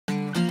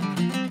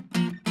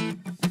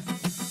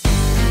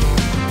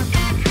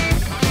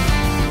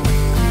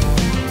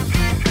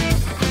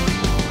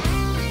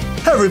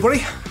everybody.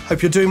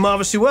 Hope you're doing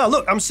marvelously well.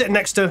 Look, I'm sitting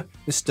next to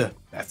Mr.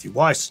 Matthew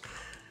Weiss.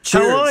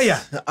 Cheers. How are you?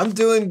 I'm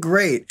doing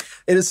great.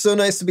 It is so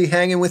nice to be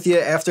hanging with you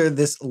after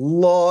this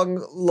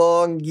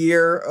long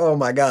year. Oh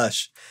my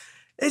gosh.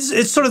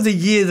 It's sort of the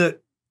year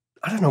that,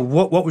 I don't know,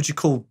 what would you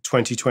call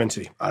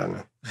 2020? I don't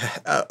know.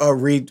 A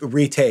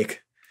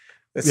retake.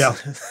 Yeah.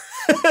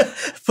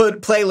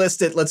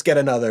 Playlist it, let's get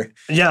another.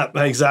 Yeah,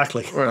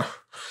 exactly.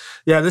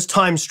 Yeah, let's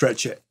time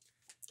stretch it.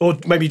 Or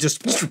maybe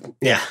just,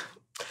 yeah.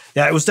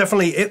 Yeah, it was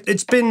definitely,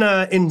 it's been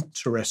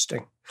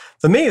interesting.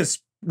 For me, it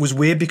was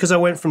weird because I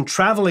went from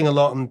traveling a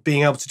lot and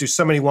being able to do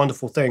so many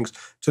wonderful things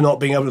to not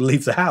being able to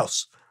leave the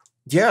house.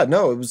 Yeah,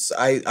 no, it was,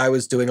 I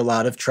was doing a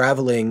lot of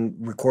traveling,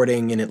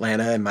 recording in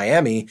Atlanta and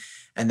Miami,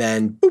 and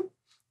then boop,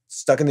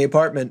 stuck in the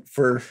apartment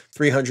for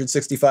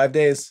 365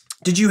 days.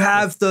 Did you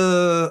have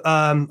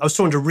I was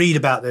trying to read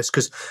about this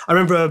because I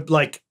remember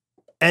like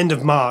end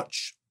of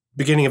March,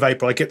 beginning of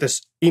April, I get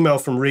this email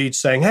from Reed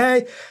saying,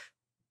 hey,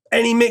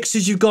 any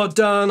mixes you got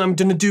done, I'm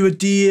going to do a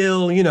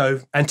deal, you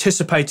know,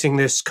 anticipating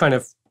this kind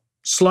of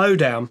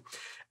slowdown.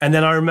 And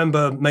then I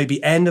remember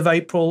maybe end of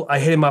April, I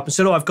hit him up and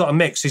said, oh, I've got a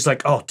mix. He's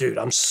like, oh, dude,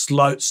 I'm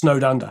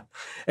snowed under.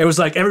 It was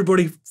like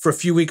everybody for a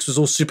few weeks was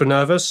all super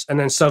nervous. And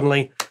then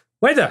suddenly,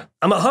 wait there,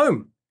 I'm at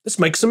home. Let's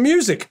make some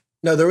music.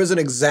 No, there was an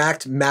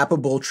exact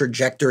mappable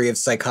trajectory of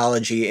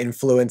psychology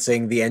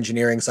influencing the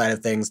engineering side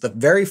of things. The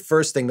very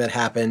first thing that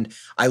happened,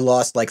 I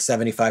lost like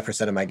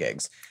 75% of my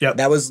gigs. Yep.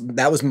 That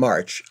was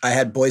March. I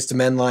had Boys to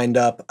Men lined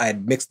up. I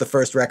had mixed the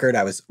first record.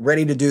 I was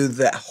ready to do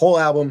the whole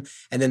album.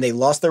 And then they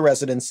lost their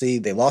residency.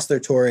 They lost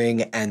their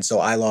touring. And so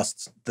I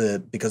lost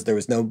because there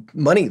was no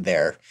money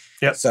there.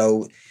 Yep.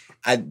 So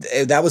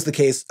that was the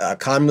case.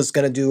 Khan was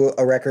going to do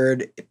a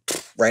record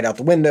right out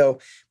the window.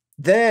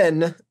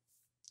 Then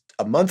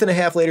a month and a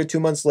half later, 2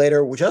 months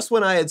later, just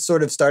when I had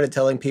sort of started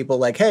telling people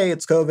like, hey,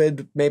 it's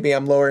COVID, maybe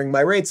I'm lowering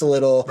my rates a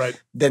little,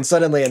 right. Then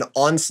suddenly an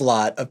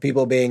onslaught of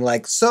people being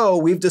like, so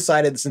we've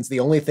decided since the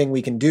only thing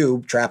we can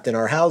do trapped in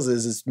our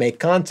houses is make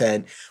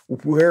content,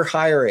 we're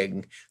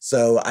hiring.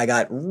 So I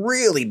got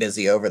really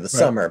busy over the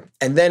summer.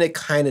 And then it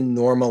kind of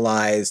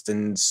normalized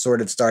and sort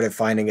of started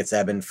finding its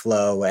ebb and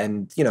flow.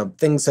 And, you know,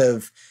 things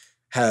have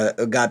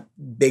got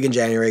big in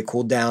January,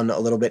 cooled down a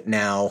little bit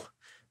now.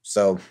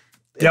 So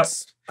it's... Yep.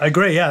 I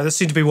agree, yeah. This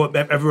seemed to be what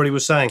everybody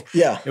was saying.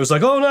 Yeah. It was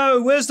like, oh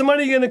no, where's the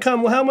money going to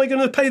come? Well, how am I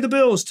going to pay the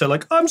bills? To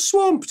like, I'm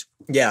swamped.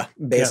 Yeah,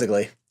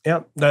 basically.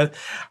 Yeah. No,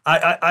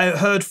 I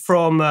heard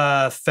from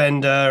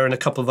Fender and a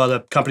couple of other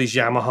companies,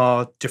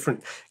 Yamaha,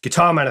 different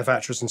guitar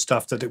manufacturers and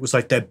stuff, that it was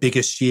like their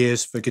biggest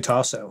years for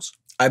guitar sales.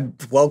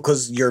 Well,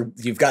 because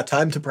you've got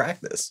time to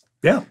practice.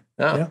 Yeah.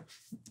 Oh. Yeah.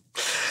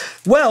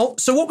 Well,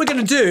 so what we're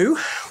going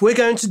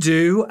to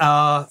do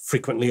our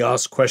Frequently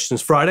Asked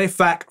Questions Friday,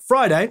 Fact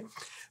Friday.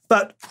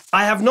 But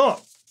I have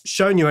not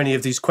shown you any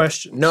of these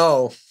questions.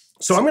 No.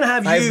 So I'm going to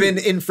have you... I've been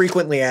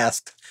infrequently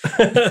asked.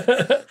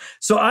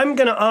 So I'm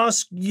going to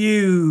ask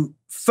you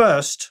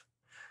first.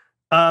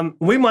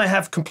 We might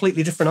have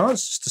completely different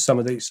answers to some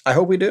of these. I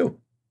hope we do.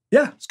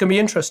 Yeah, it's going to be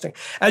interesting.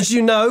 As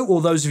you know,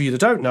 or those of you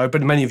that don't know,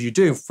 but many of you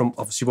do from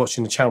obviously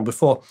watching the channel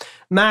before,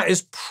 Matt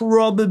is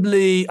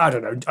probably, I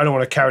don't know, I don't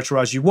want to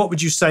characterize you. What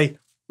would you say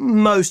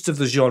most of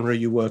the genre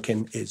you work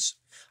in is?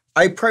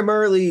 I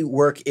primarily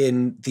work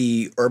in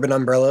the urban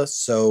umbrella,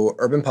 so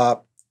urban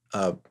pop,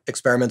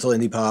 experimental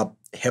indie pop,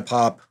 hip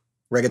hop,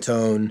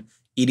 reggaeton,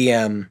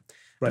 EDM.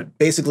 Right.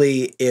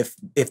 Basically, if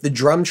the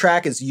drum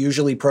track is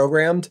usually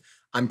programmed,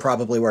 I'm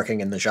probably working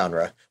in the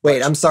genre.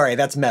 Wait, I'm sorry,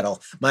 that's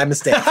metal. My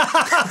mistake.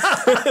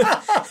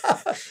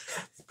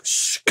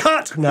 Shh,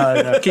 cut!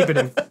 No, keep it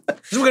in.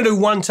 We're going to do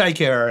one take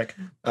here, Eric.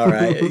 All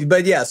right.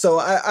 But yeah, so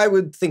I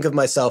would think of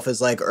myself as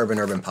like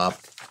urban pop.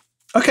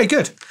 Okay,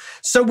 good.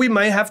 So we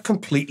may have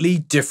completely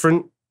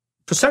different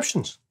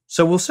perceptions.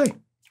 So we'll see.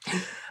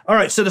 All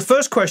right, so the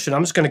first question,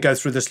 I'm just going to go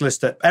through this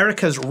list that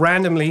Eric has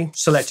randomly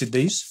selected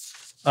these.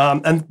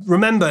 And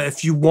remember,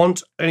 if you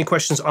want any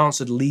questions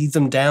answered, leave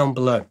them down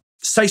below.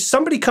 Say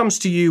somebody comes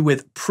to you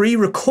with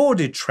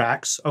pre-recorded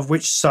tracks, of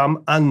which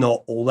some are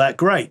not all that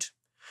great.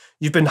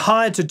 You've been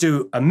hired to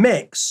do a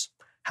mix.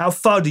 How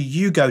far do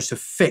you go to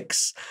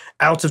fix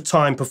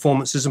out-of-time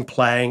performances and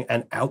playing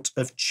and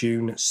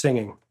out-of-tune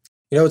singing?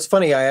 You know, it's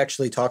funny, I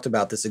actually talked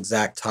about this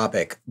exact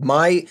topic.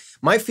 My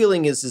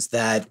feeling is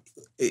that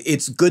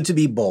it's good to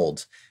be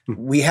bold.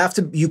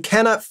 You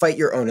cannot fight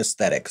your own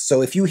aesthetic.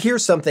 So if you hear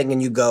something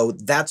and you go,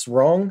 that's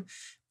wrong,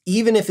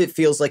 even if it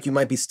feels like you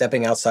might be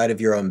stepping outside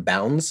of your own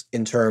bounds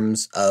in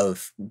terms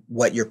of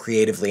what you're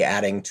creatively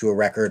adding to a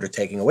record or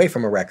taking away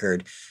from a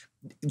record,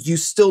 you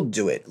still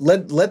do it.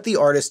 Let the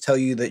artist tell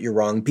you that you're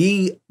wrong.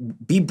 Be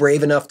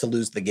brave enough to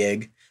lose the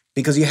gig.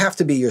 Because you have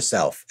to be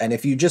yourself. And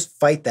if you just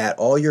fight that,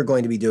 all you're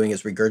going to be doing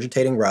is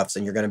regurgitating roughs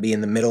and you're going to be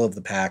in the middle of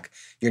the pack.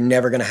 You're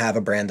never going to have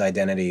a brand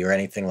identity or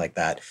anything like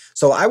that.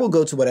 So I will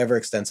go to whatever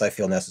extents I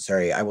feel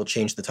necessary. I will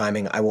change the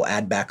timing. I will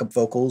add backup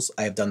vocals.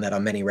 I have done that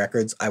on many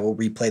records. I will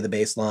replay the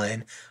bass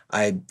line.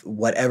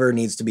 Whatever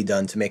needs to be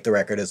done to make the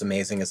record as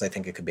amazing as I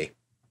think it could be.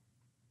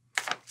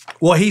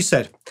 What he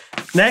said.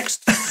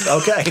 Next.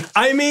 Okay.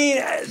 I mean,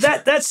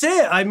 that's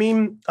it. I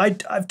mean,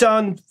 I've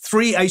done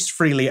 3 Ace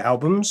Frehley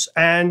albums,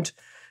 and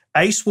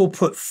Ace will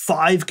put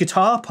 5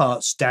 guitar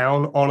parts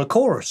down on a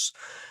chorus.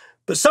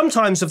 But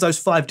sometimes of those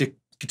 5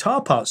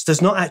 guitar parts,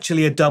 there's not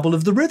actually a double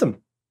of the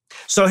rhythm.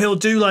 So he'll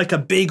do like a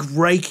big,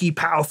 rakey,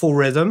 powerful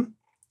rhythm.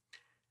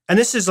 And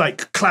this is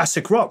like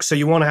classic rock. So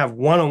you want to have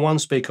one on one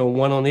speaker and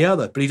one on the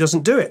other, but he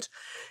doesn't do it.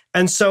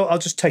 And so I'll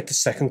just take the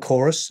second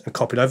chorus and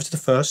copy it over to the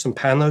first and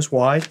pan those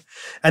wide.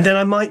 And then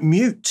I might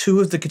mute 2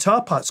 of the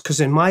guitar parts because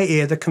in my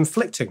ear, they're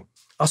conflicting.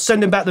 I'll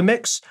send him back the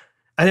mix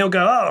and he'll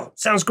go, oh,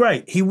 sounds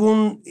great. He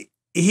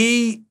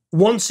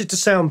wants it to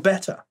sound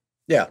better.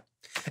 Yeah.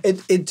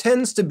 It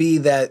tends to be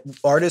that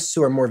artists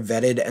who are more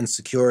vetted and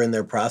secure in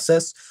their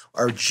process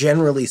are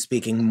generally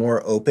speaking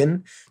more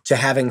open to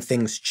having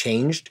things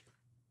changed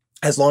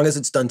as long as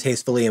it's done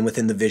tastefully and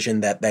within the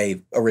vision that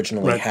they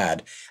originally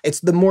had. It's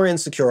the more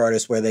insecure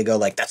artists where they go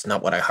like, that's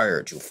not what I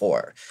hired you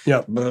for.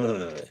 Yeah.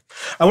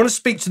 I want to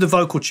speak to the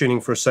vocal tuning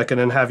for a second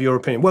and have your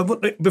opinion. Well,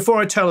 before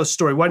I tell a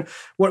story,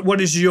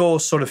 what is your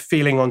sort of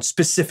feeling on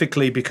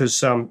specifically,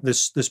 because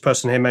this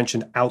person here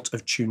mentioned out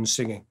of tune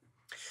singing?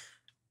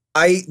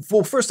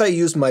 First I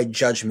use my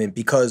judgment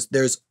because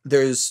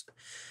there's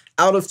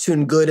out of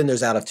tune good and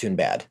there's out of tune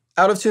bad.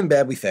 Out of tune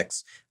bad we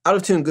fix. Out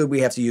of tune good we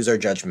have to use our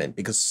judgment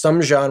because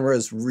some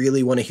genres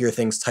really want to hear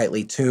things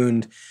tightly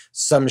tuned.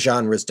 Some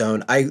genres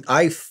don't.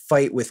 I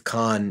fight with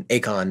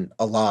Akon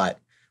a lot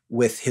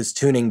with his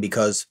tuning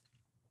because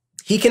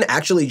he can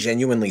actually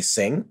genuinely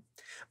sing,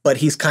 but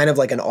he's kind of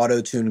like an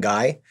auto-tune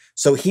guy.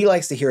 So he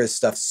likes to hear his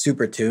stuff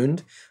super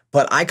tuned.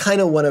 But I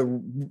kind of want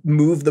to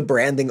move the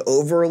branding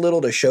over a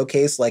little to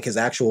showcase like his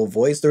actual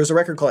voice. There was a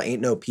record called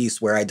Ain't No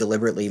Peace where I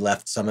deliberately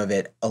left some of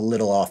it a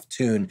little off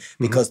tune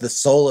because the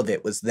soul of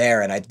it was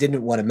there and I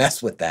didn't want to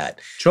mess with that.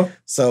 Sure.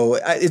 So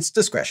it's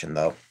discretion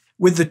though.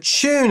 With the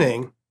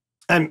tuning,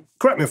 and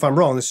correct me if I'm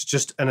wrong, this is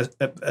just an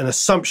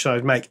assumption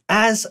I'd make.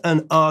 As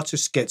an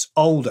artist gets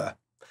older,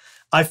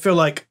 I feel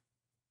like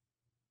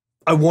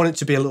I want it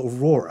to be a little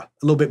rawer, a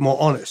little bit more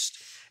honest.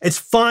 It's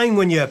fine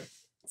when you're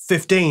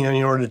 15 and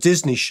you're on a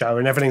Disney show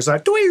and everything's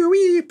like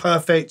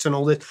perfect and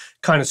all this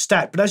kind of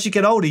stat. But as you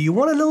get older, you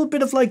want a little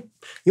bit of like,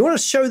 you want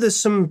to show there's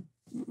some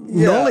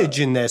knowledge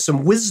in there,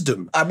 some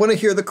wisdom. I want to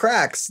hear the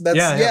cracks.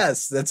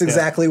 Yes, that's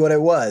exactly what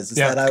it was.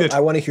 I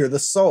want to hear the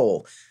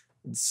soul.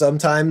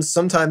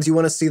 Sometimes you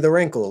want to see the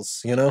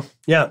wrinkles, you know?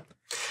 Yeah.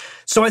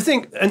 So I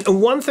think,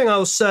 and one thing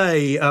I'll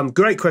say,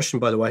 great question,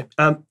 by the way.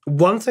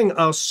 One thing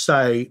I'll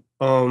say,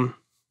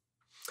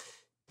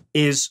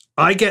 is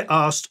I get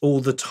asked all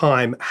the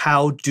time,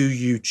 how do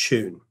you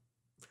tune?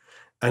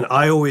 And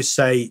I always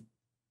say,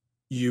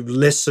 you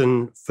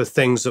listen for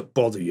things that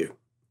bother you.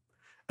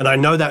 And I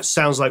know that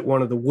sounds like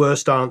one of the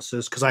worst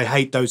answers because I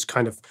hate those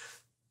kind of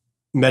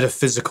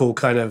metaphysical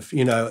kind of,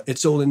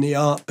 it's all in the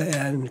art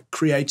and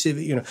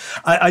creativity,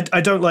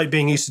 I don't like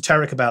being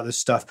esoteric about this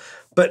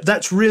stuff, but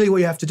that's really what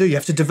you have to do. You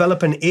have to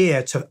develop an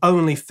ear to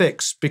only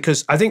fix,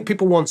 because I think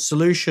people want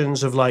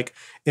solutions of like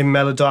in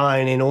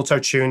Melodyne, in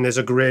auto-tune, there's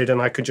a grid and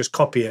I can just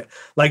copy it.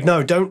 Like,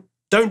 no,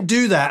 don't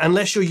do that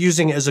unless you're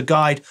using it as a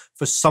guide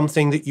for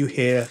something that you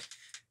hear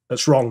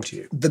that's wrong to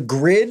you. The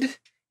grid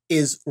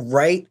is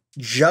right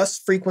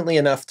just frequently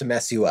enough to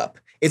mess you up.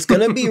 It's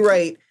going to be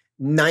right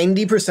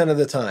 90% of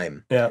the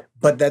time. Yeah.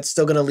 But that's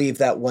still going to leave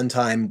that one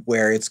time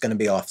where it's going to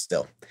be off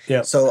still.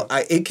 Yeah. So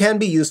it can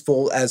be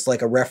useful as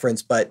like a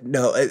reference, but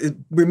no,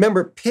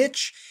 remember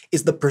pitch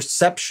is the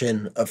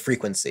perception of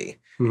frequency.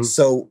 Mm-hmm.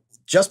 So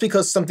just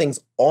because something's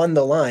on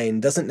the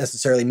line doesn't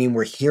necessarily mean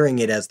we're hearing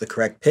it as the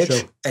correct pitch.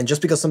 Sure. And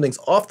just because something's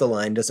off the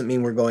line doesn't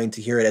mean we're going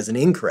to hear it as an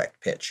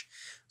incorrect pitch.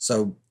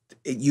 So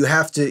you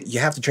have to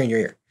train your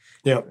ear.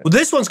 Yeah. Well,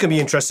 this one's going to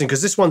be interesting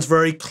because this one's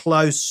very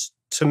close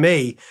to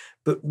me.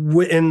 But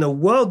in the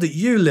world that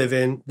you live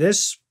in,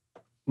 this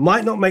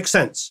might not make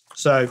sense.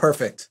 So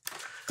perfect,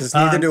 because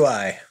neither do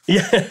I.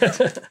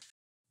 Yeah.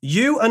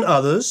 You and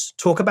others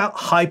talk about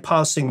high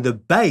passing the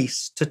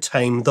bass to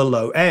tame the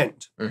low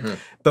end. Mm-hmm.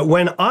 But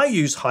when I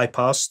use high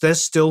pass,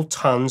 there's still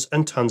tons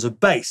and tons of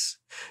bass.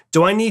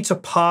 Do I need to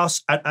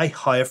pass at a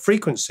higher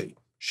frequency?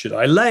 Should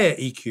I layer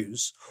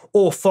EQs?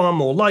 Or far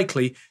more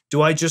likely,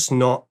 do I just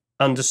not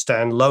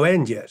understand low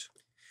end yet?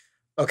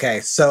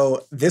 Okay,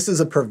 so this is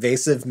a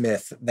pervasive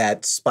myth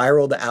that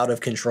spiraled out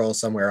of control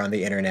somewhere on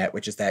the internet,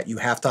 which is that you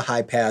have to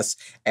high pass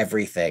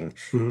everything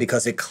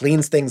because it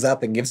cleans things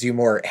up and gives you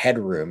more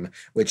headroom,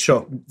 which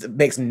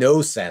makes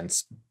no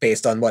sense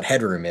based on what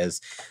headroom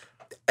is.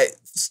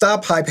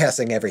 Stop high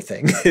passing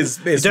everything. You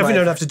definitely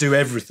don't have to do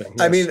everything.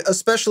 Yes. I mean,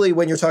 especially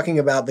when you're talking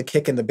about the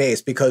kick and the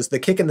bass, because the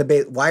kick and the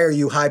bass, why are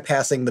you high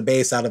passing the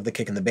bass out of the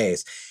kick and the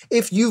bass?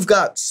 If you've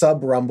got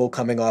sub rumble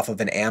coming off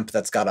of an amp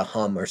that's got a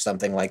hum or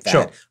something like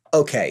that,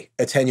 okay,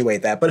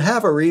 attenuate that, but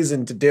have a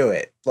reason to do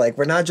it. Like,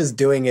 we're not just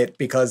doing it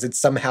because it's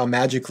somehow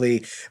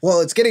magically,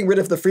 well, it's getting rid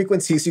of the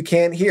frequencies you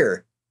can't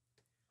hear.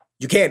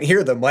 You can't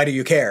hear them. Why do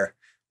you care?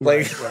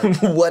 Like,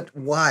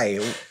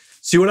 why?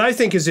 See, what I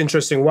think is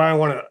interesting,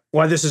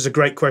 why this is a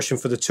great question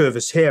for the two of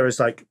us here is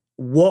like,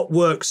 what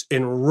works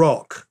in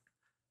rock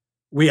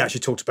we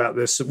actually talked about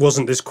this. It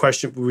wasn't this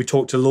question, but we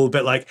talked a little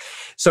bit like,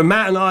 so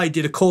Matt and I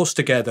did a course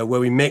together where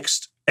we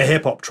mixed a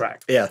hip hop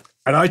track. Yeah.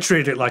 And I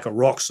treated it like a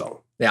rock song.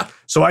 Yeah.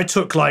 So I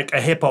took like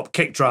a hip hop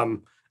kick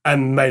drum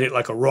and made it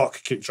like a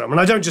rock kick drum. And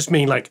I don't just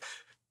mean like,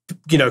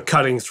 you know,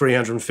 cutting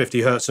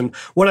 350 hertz. And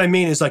what I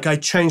mean is like I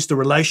changed the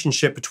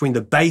relationship between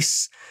the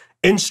bass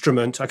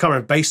instrument, I can't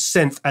remember, bass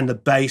synth and the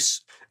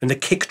bass and the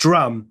kick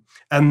drum,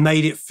 and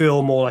made it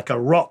feel more like a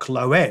rock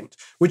low end,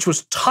 which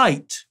was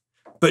tight,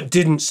 but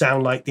didn't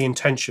sound like the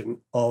intention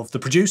of the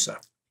producer.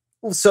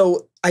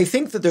 So I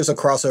think that there's a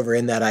crossover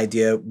in that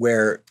idea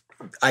where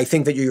I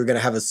think that you're going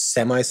to have a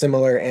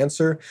semi-similar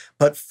answer.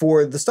 But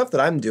for the stuff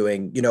that I'm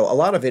doing, you know, a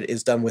lot of it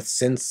is done with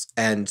synths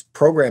and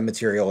program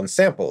material and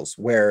samples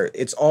where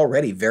it's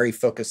already very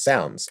focused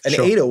sounds. An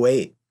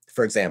 808,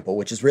 for example,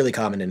 which is really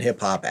common in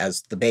hip-hop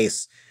as the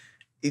bass,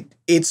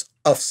 it's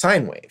a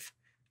sine wave.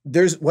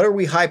 What are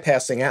we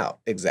high-passing out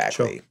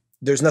exactly? Sure.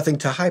 There's nothing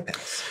to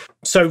high-pass.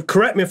 So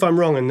correct me if I'm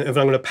wrong, and if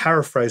I'm going to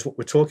paraphrase what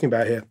we're talking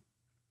about here.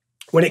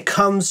 When it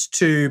comes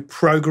to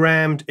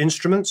programmed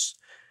instruments,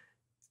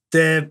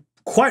 they're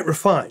quite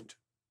refined.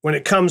 When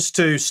it comes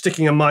to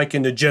sticking a mic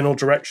in the general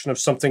direction of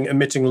something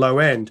emitting low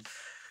end,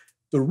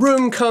 the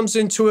room comes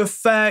into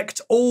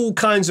effect, all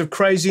kinds of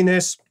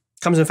craziness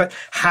comes in effect,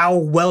 how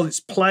well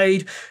it's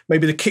played.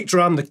 Maybe the kick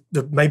drum,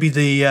 maybe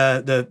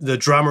the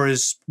drummer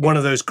is one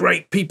of those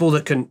great people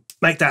that can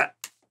make that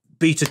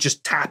beater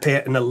just tap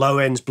it and the low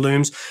ends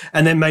blooms.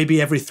 And then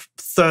maybe every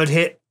third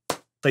hit,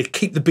 they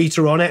keep the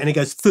beater on it and it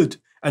goes thud,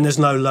 and there's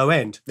no low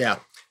end. Yeah.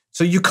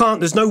 So you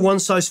can't, there's no one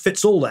size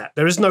fits all that.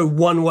 There is no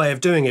one way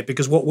of doing it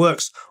because what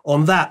works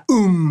on that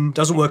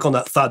doesn't work on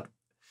that thud.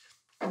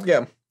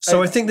 Yeah.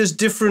 So I think there's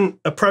different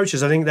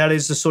approaches. I think that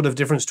is the sort of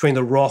difference between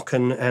the rock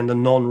and the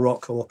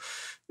non-rock or,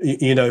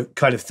 you know,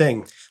 kind of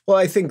thing. Well,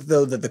 I think,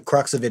 though, that the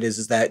crux of it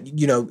is that,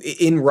 you know,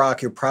 in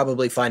rock, you're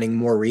probably finding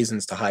more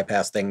reasons to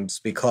high-pass things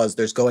because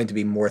there's going to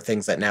be more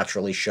things that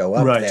naturally show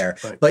up there.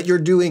 Right. But you're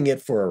doing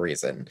it for a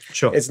reason.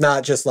 Sure. It's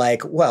not just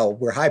like, well,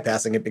 we're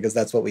high-passing it because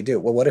that's what we do.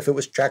 Well, what if it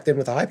was tracked in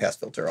with a high-pass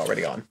filter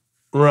already on?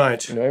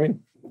 Right. You know what I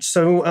mean?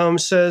 So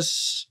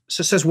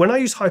says when I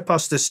use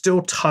high-pass, there's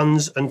still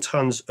tons and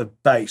tons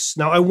of bass.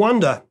 Now, I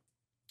wonder.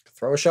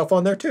 Throw a shelf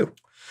on there, too.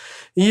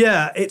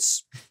 Yeah,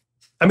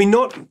 I mean,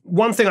 not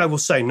one thing I will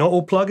say, not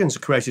all plugins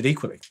are created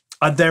equally.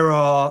 There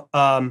are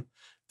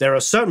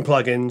certain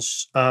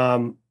plugins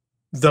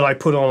that I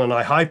put on and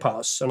I high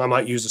pass, and I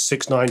might use a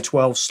 6, 9,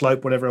 12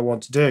 slope, whatever I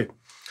want to do.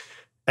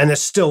 And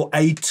there's still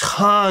a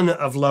ton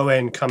of low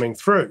end coming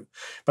through.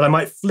 But I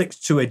might flick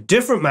to a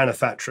different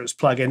manufacturer's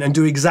plugin and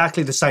do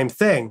exactly the same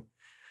thing,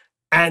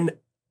 and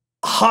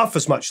half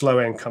as much low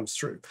end comes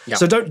through. Yeah.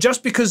 So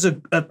just because a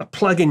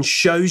plugin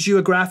shows you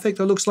a graphic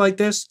that looks like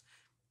this,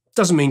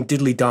 doesn't mean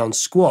diddly darn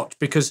squat,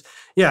 because,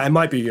 yeah, it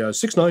might be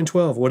 6, 9,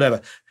 12, or whatever.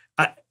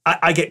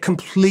 I get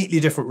completely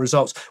different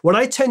results. What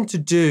I tend to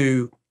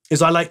do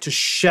is I like to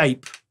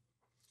shape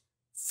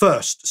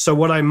first. So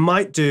what I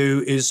might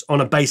do is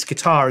on a bass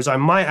guitar is I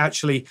might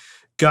actually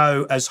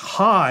go as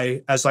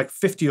high as like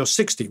 50 or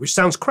 60, which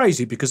sounds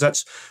crazy because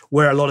that's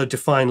where a lot of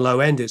defined low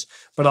end is.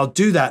 But I'll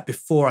do that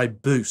before I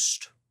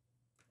boost.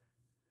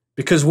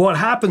 Because what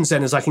happens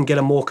then is I can get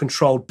a more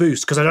controlled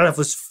boost because I don't have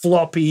this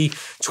floppy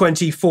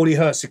 20, 40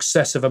 hertz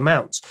excessive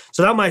amounts.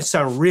 So that might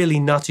sound really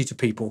nutty to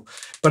people,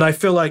 but I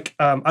feel like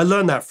I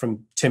learned that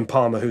from Tim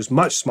Palmer, who's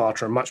much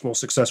smarter and much more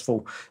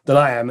successful than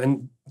I am.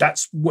 And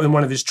that's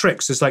one of his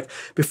tricks is like,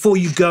 before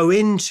you go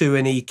into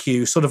an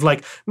EQ, sort of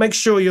like, make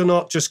sure you're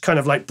not just kind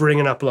of like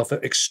bringing up a lot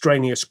of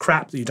extraneous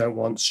crap that you don't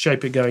want,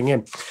 shape it going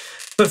in.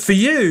 But for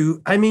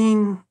you, I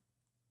mean,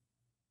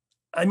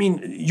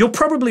 you're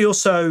probably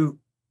also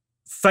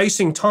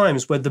facing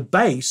times where the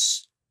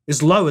bass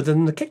is lower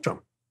than the kick drum.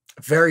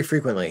 Very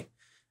frequently.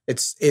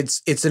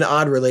 It's an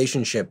odd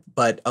relationship,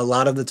 but a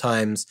lot of the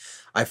times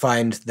I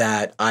find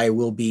that I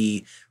will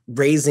be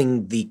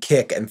raising the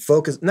kick and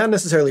focus, not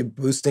necessarily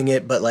boosting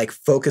it, but like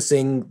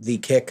focusing the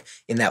kick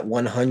in that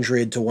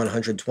 100 to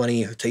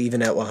 120 to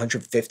even at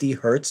 150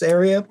 hertz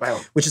area. Wow.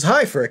 Which is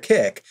high for a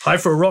kick. High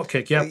for a rock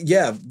kick, yeah.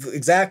 Yeah,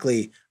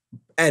 exactly.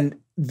 And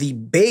the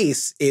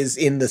bass is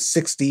in the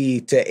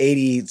 60 to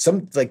 80,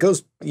 some like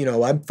goes, you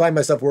know, I find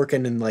myself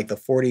working in like the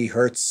 40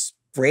 hertz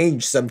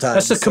range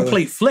sometimes. That's a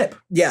complete flip.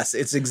 Yes,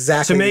 it's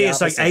exactly to me,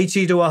 it's like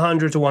 80 to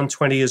 100 to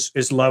 120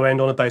 is low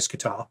end on a bass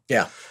guitar.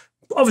 Yeah.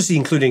 Obviously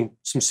including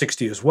some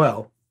 60 as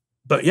well.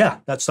 But yeah,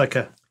 that's like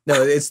a...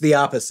 No, it's the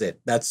opposite.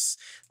 That's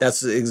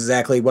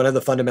exactly one of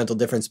the fundamental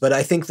difference. But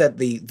I think that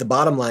the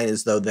bottom line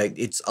is, though, that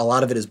it's a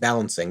lot of it is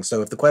balancing.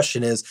 So if the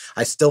question is,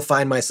 I still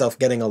find myself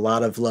getting a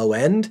lot of low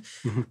end,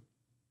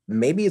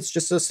 maybe it's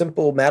just a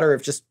simple matter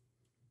of just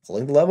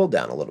pulling the level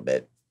down a little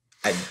bit.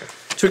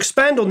 To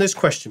expand on this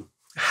question,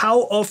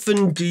 how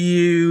often do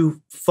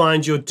you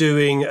find you're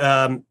doing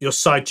your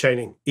side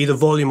chaining, either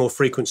volume or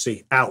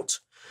frequency, out?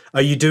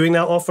 Are you doing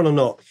that often or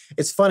not?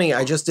 It's funny.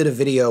 I just did a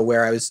video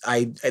where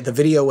the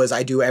video was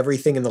I do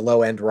everything in the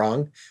low end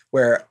wrong,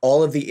 where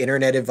all of the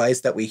internet advice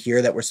that we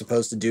hear that we're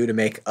supposed to do to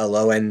make a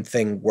low end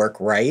thing work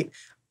right,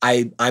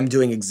 I'm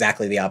doing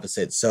exactly the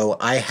opposite. So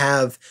I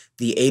have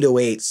the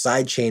 808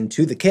 sidechain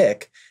to the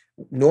kick.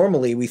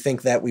 Normally, we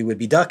think that we would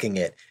be ducking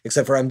it,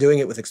 except for I'm doing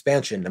it with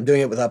expansion. I'm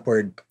doing it with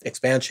upward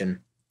expansion.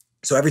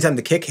 So every time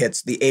the kick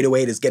hits, the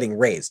 808 is getting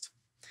raised.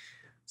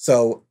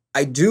 So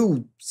I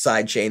do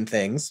sidechain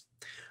things,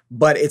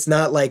 but it's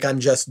not like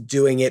I'm just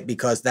doing it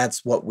because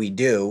that's what we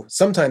do.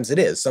 Sometimes it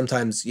is.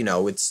 Sometimes,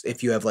 it's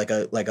if you have like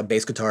a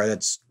bass guitar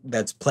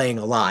that's playing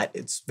a lot,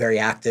 it's very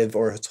active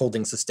or it's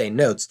holding sustained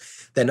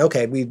notes, then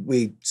okay,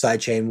 we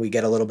sidechain, we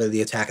get a little bit of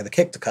the attack of the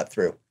kick to cut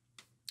through.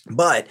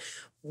 But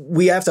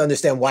we have to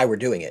understand why we're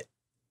doing it.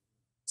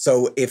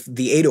 So if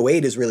the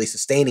 808 is really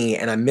sustaining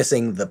and I'm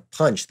missing the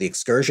punch, the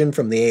excursion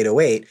from the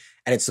 808,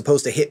 and it's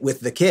supposed to hit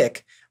with the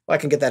kick, well, I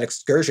can get that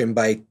excursion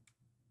by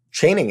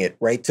chaining it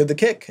right to the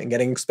kick and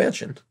getting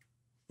expansion.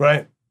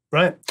 Right.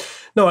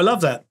 No, I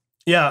love that.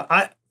 Yeah,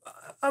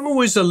 I'm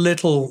always a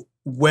little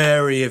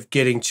wary of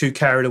getting too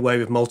carried away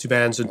with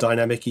multibands and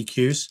dynamic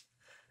EQs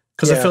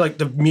because I feel like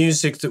the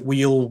music that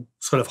we all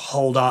sort of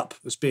hold up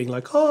as being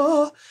like,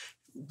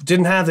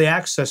 didn't have the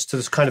access to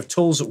this kind of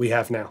tools that we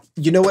have now.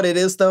 You know what it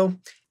is, though?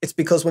 It's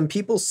because when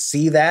people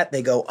see that,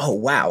 they go, oh,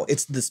 wow,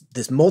 it's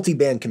this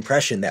multi-band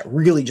compression that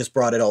really just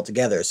brought it all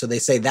together. So they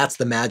say that's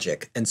the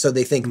magic. And so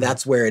they think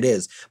that's where it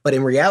is. But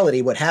in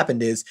reality, what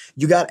happened is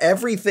you got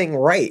everything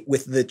right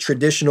with the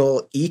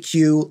traditional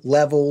EQ,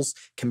 levels,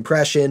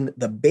 compression,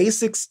 the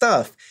basic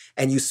stuff,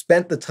 and you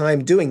spent the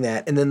time doing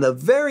that. And then the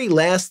very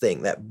last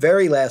thing, that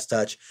very last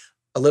touch,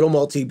 a little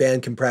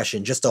multi-band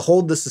compression just to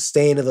hold the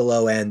sustain of the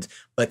low end,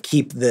 but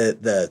keep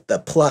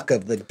the pluck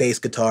of the bass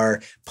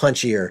guitar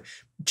punchier,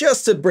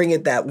 just to bring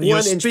it that 1 inch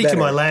better. You're speaking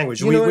my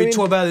language. We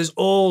talk about this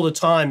all the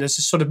time. There's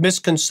this sort of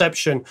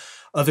misconception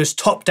of this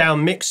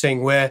top-down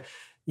mixing where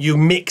you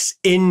mix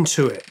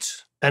into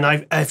it. And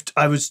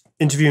I was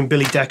interviewing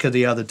Billy Decker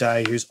the other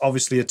day, who's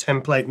obviously a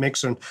template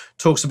mixer and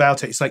talks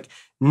about it. It's like,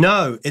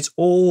 no, it's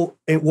all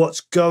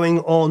what's going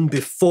on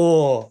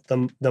before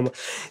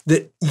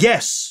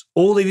yes,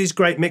 all of these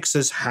great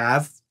mixers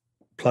have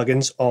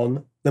plugins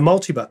on the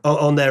multi-bus,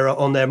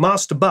 on their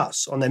master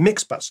bus, on their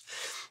mix bus.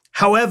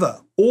 However,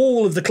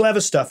 all of the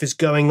clever stuff is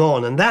going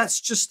on, and that's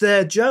just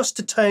there just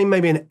to tame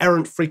maybe an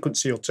errant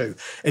frequency or two.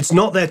 It's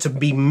not there to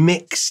be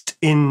mixed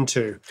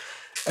into.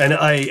 And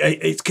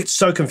it gets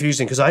so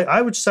confusing because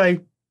I would say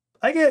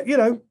I get, I'm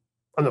not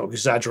going to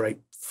exaggerate,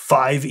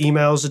 5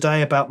 emails a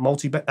day about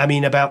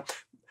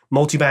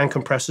multi-band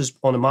compressors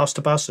on a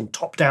master bus and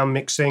top-down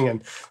mixing,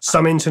 and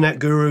some internet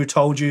guru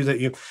told you that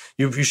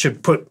you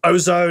should put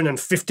ozone and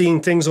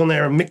 15 things on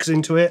there and mix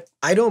into it.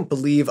 I don't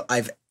believe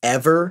I've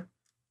ever,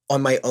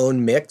 on my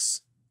own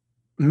mix,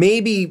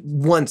 maybe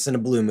once in a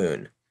blue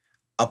moon,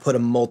 I'll put a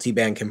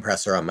multi-band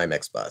compressor on my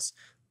mix bus,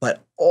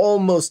 but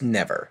almost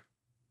never.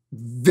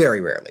 Very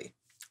rarely.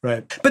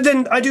 Right. But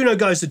then I do know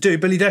guys that do.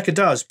 Billy Decker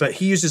does, but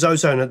he uses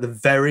ozone at the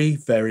very,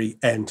 very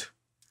end.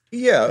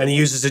 Yeah. And he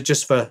uses it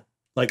just for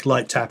like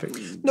light tapping.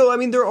 No, I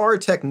mean, there are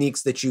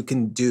techniques that you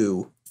can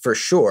do for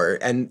sure,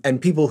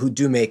 and people who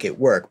do make it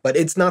work, but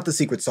it's not the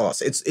secret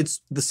sauce.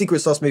 It's the secret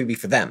sauce maybe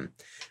for them,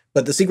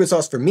 but the secret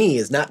sauce for me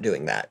is not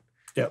doing that.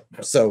 Yep.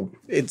 So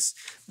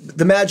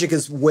the magic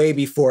is way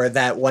before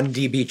that 1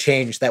 dB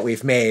change that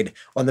we've made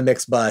on the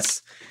mix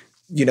bus,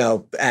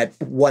 at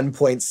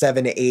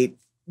 1.78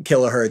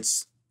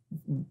 kilohertz,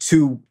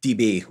 2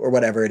 dB or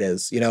whatever it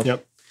is,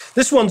 Yep.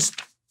 This one's,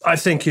 I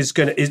think,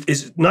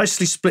 is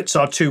nicely splits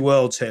our two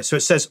worlds here. So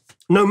it says,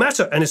 no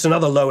matter, and it's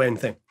another low end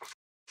thing.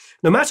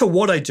 No matter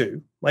what I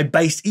do, my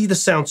bass either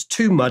sounds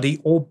too muddy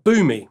or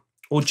boomy,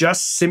 or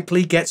just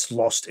simply gets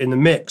lost in the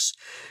mix.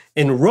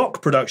 In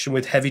rock production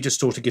with heavy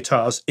distorted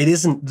guitars, it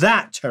isn't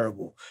that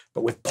terrible,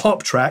 but with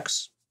pop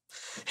tracks,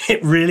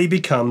 it really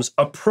becomes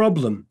a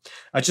problem.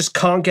 I just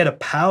can't get a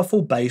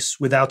powerful bass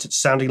without it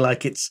sounding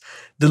like it's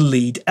the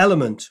lead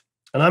element.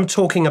 And I'm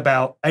talking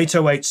about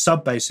 808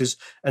 sub basses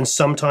and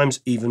sometimes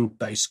even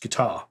bass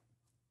guitar.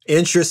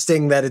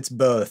 Interesting that it's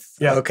both.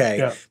 Yeah, okay.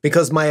 yeah.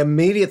 Because my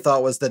immediate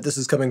thought was that this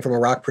is coming from a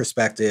rock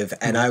perspective,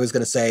 and I was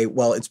going to say,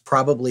 well, it's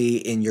probably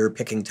in your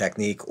picking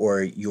technique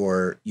or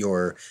your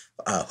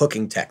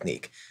hooking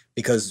technique.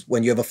 Because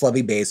when you have a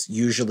flubby bass,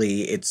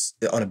 usually it's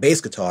on a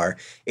bass guitar,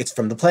 it's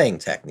from the playing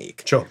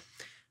technique. Sure.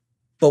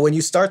 But when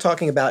you start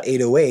talking about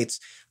 808s,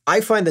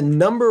 I find the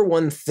number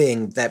one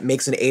thing that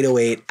makes an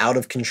 808 out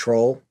of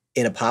control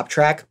in a pop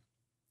track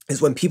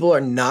is when people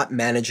are not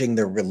managing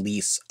the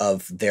release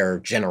of their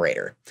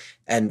generator.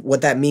 And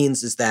what that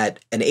means is that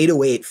an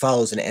 808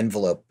 follows an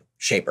envelope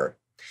shaper.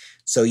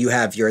 So you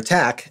have your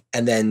attack,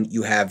 and then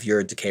you have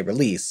your decay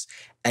release.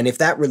 And if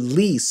that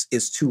release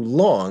is too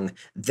long,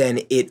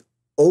 then it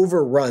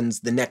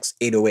overruns the next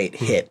 808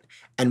 hit.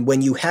 And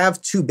when you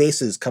have two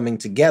basses coming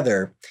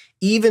together,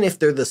 even if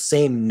they're the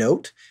same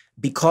note,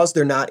 because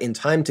they're not in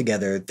time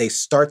together, they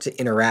start to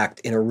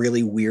interact in a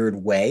really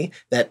weird way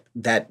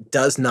that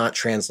does not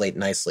translate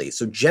nicely.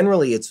 So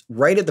generally, it's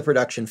right at the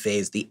production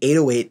phase, the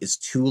 808 is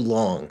too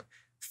long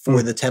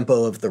for the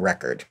tempo of the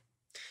record.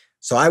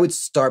 So I would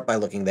start by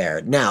looking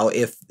there. Now,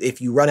 if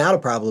you run out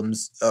of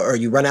problems or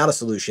you run out of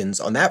solutions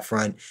on that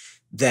front,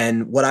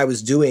 then what I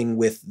was doing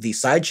with the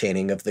side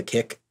chaining of the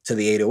kick to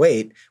the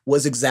 808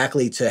 was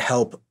exactly to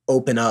help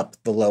open up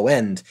the low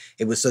end.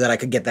 It was so that I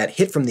could get that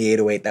hit from the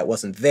 808 that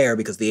wasn't there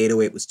because the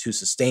 808 was too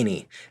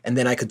sustainy. And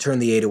then I could turn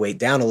the 808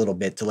 down a little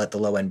bit to let the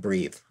low end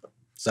breathe.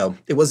 So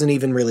it wasn't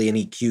even really an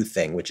EQ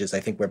thing, which is, I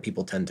think, where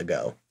people tend to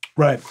go.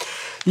 Right.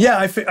 Yeah,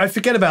 I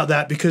forget about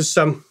that because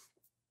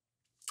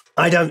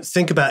I don't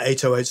think about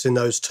 808s in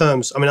those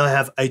terms. I mean, I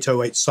have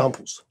 808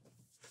 samples.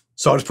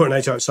 So I just put an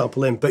 808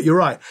 sample in. But you're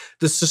right.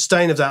 The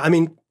sustain of that, I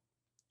mean,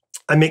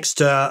 I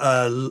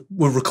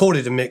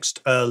recorded and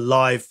mixed a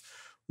live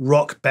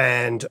rock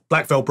band,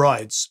 Black Veil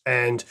Brides,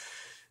 and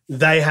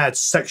they had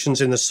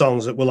sections in the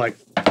songs that were like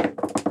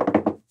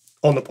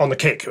on the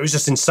kick. It was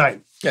just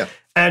insane. Yeah.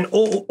 And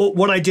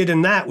what I did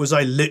in that was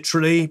I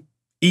literally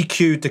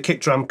EQ'd the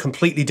kick drum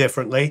completely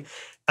differently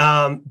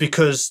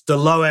because the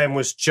low end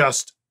was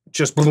just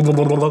blah, blah,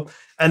 blah, blah, blah.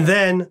 And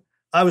then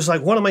I was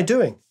like, what am I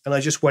doing? And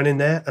I just went in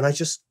there and I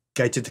just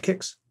gated the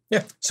kicks.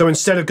 Yeah. So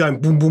instead of going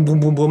boom, boom, boom,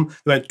 boom, boom,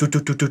 they went do, do,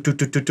 do, do, do,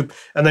 do, do, do,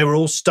 and they were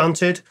all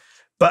stunted,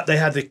 but they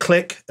had the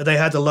click, they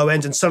had the low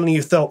end, and suddenly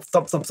you felt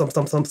thump, thump, thump,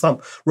 thump, thump,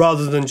 thump,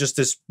 rather than just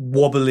this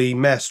wobbly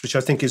mess, which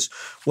I think is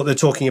what they're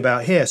talking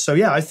about here. So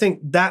yeah, I think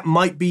that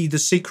might be the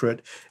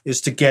secret, is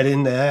to get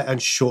in there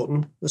and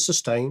shorten the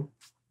sustain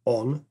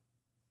on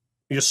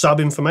your sub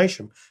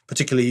information,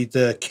 particularly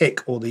the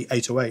kick or the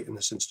 808 in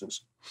this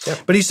instance. Yeah.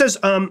 But he says,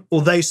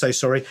 or they say,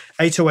 sorry,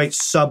 808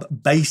 sub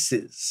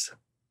basses.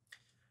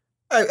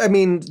 I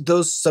mean,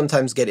 those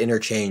sometimes get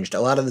interchanged.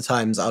 A lot of the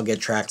times I'll get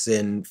tracks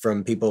in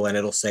from people and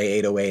it'll say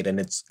 808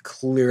 and it's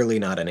clearly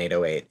not an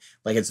 808.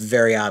 Like it's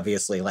very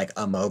obviously like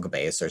a Moog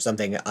bass or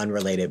something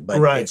unrelated, but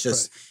it's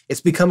just,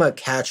 it's become a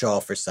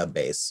catch-all for sub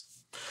bass.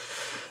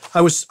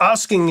 I was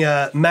asking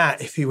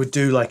Matt if he would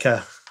do like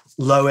a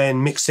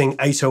low-end mixing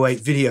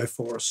 808 video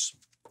for us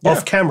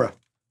off camera.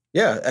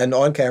 Yeah, and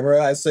on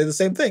camera I say the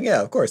same thing.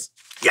 Yeah, of course.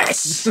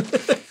 Yes!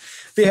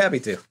 Be happy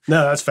to.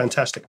 No, that's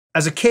fantastic.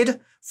 As a kid,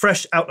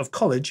 fresh out of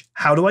college,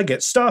 how do I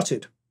get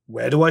started?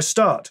 Where do I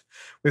start?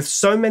 With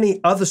so many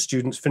other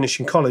students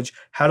finishing college,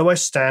 how do I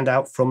stand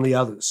out from the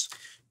others?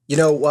 You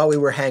know, while we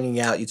were hanging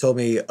out, you told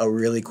me a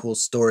really cool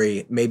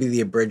story. Maybe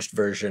the abridged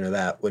version of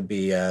that would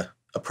be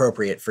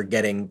appropriate for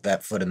getting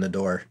that foot in the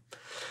door.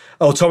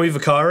 Oh, Tommy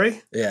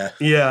Vicari? Yeah.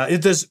 Yeah,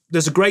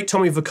 there's a great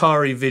Tommy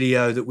Vicari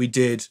video that we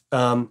did.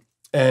 And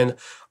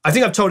I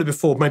think I've told it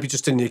before, maybe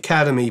just in the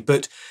academy,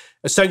 but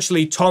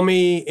essentially,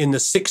 Tommy in the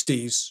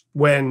 60s,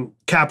 when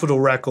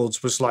Capitol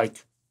Records was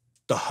like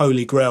the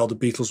holy grail, the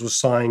Beatles were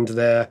signed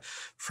there,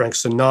 Frank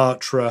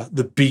Sinatra,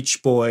 the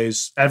Beach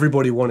Boys,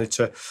 everybody wanted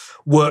to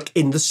work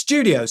in the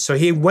studios. So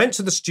he went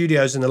to the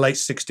studios in the late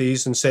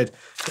 60s and said,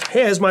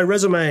 here's my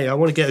resume, I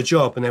want to get a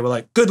job. And they were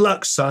like, good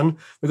luck, son.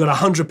 We've got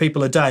 100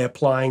 people a day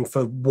applying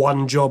for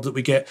one job that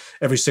we get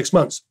every 6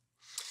 months.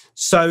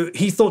 So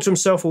he thought to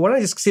himself, well, why don't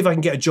I just see if I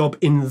can get a job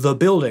in the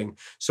building?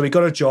 So he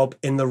got a job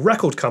in the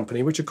record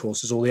company, which of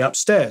course is all the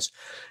upstairs.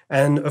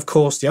 And of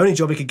course, the only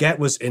job he could get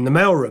was in the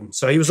mailroom.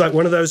 So he was like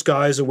one of those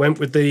guys who went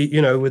with the,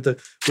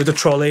 with the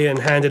trolley and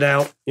handed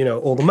out,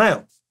 all the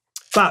mail.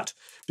 But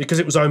because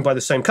it was owned by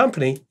the same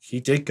company, he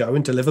did go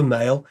and deliver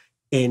mail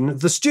in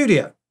the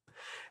studio.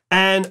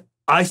 And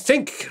I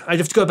think I'd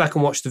have to go back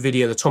and watch the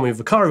video, the Tommy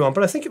Vicari one,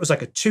 but I think it was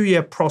like a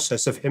 2-year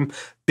process of him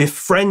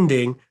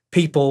befriending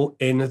people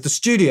in the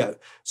studio.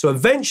 So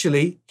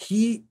eventually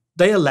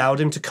they allowed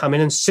him to come in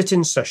and sit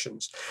in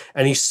sessions.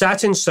 And he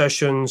sat in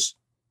sessions,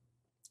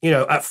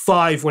 at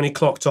 5 when he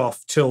clocked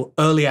off till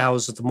early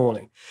hours of the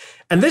morning.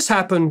 And this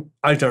happened,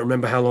 I don't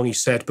remember how long he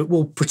said, but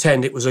we'll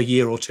pretend it was a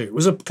year or two. It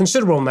was a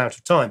considerable amount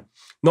of time,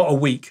 not a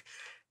week.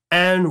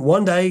 And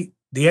one day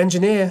the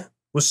engineer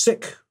was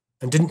sick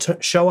and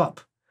didn't show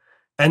up.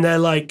 And they're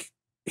like,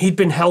 he'd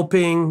been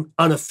helping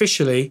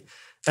unofficially.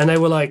 And they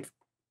were like,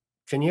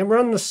 can you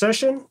run the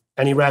session?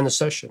 And he ran the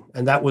session.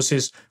 And that was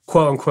his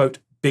quote unquote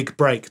big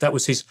break. That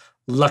was his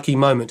lucky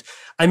moment.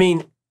 I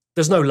mean,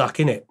 there's no luck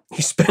in it.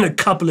 He spent a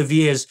couple of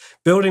years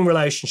building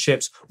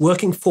relationships,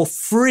 working for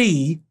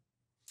free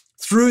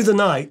through the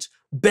night,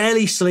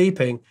 barely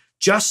sleeping,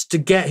 just to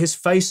get his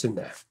face in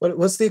there.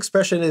 What's the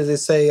expression? Is they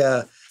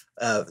say,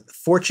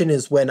 fortune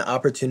is when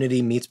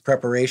opportunity meets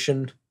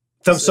preparation?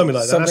 Something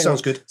like that. That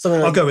sounds good.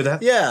 I'll go with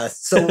that. Yeah.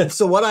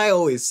 So what I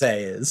always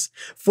say is,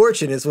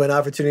 fortune is when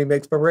opportunity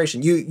makes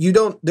preparation.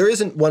 There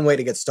isn't one way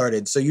to get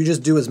started. So you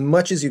just do as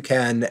much as you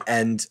can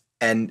and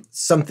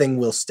something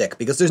will stick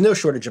because there's no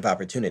shortage of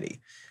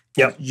opportunity.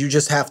 Yeah. You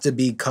just have to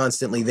be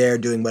constantly there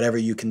doing whatever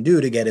you can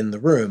do to get in the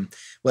room,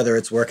 whether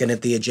it's working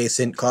at the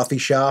adjacent coffee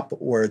shop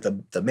or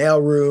the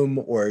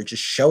mailroom or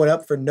just showing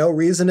up for no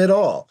reason at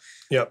all.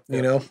 Yeah.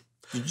 You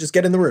just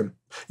get in the room.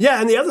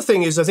 Yeah, and the other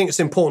thing is, I think it's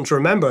important to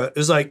remember,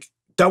 is like,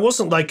 that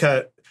wasn't the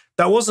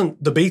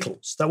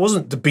Beatles. That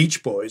wasn't the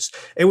Beach Boys.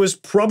 It was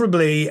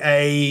probably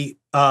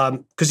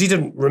because he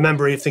didn't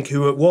remember anything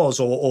who it was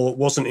or it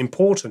wasn't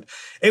important.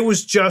 It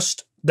was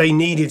just they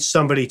needed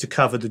somebody to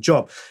cover the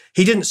job.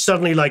 He didn't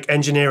suddenly like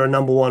engineer a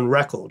 #1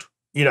 record,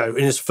 in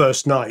his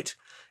first night.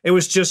 It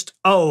was just,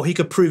 oh, he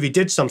could prove he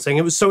did something.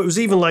 It was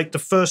even like the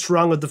first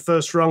rung of the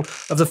first rung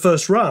of the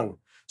first rung.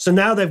 So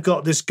now they've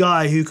got this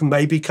guy who can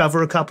maybe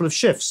cover a couple of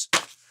shifts.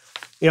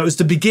 You know, it was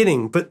the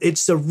beginning, but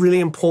it's a really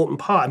important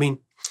part. I mean,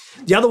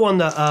 the other one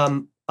that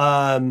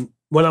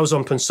when I was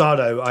on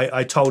Pensado,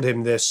 I told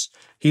him this.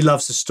 He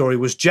loves the story.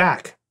 Was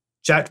Jack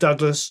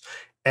Douglas,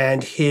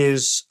 and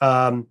his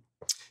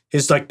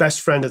like best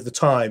friend at the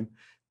time.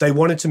 They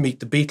wanted to meet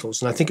the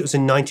Beatles, and I think it was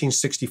in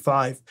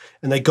 1965.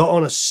 And they got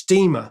on a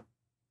steamer,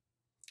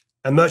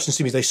 a merchant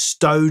steamer. They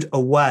stowed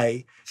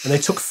away, and they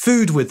took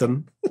food with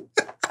them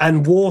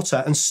and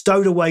water, and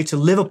stowed away to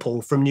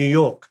Liverpool from New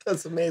York.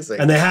 That's amazing.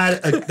 And they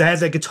had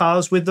their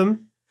guitars with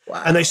them.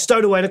 Wow. And they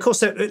stowed away. And of course,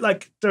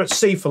 they're at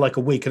sea for like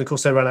a week. And of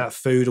course, they ran out of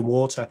food and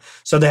water.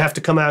 So they have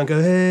to come out and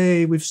go,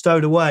 hey, we've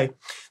stowed away.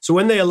 So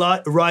when they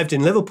arrived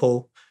in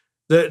Liverpool,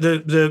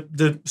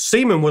 the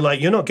seamen were like,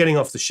 you're not getting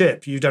off the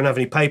ship. You don't have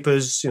any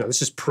papers. You know,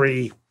 this is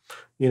the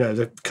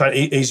kind of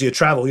easier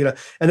travel, you know.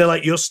 And they're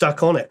like, you're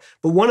stuck on it.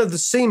 But one of the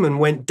seamen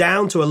went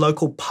down to a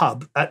local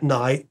pub at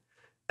night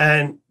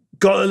and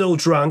got a little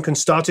drunk and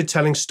started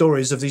telling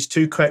stories of these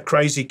two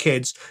crazy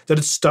kids that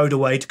had stowed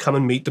away to come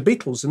and meet the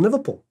Beatles in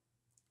Liverpool.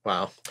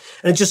 Wow.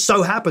 And it just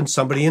so happened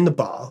somebody in the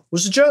bar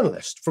was a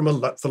journalist from a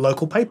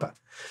local paper.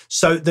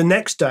 So the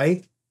next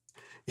day,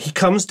 he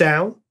comes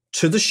down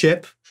to the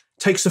ship,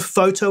 takes a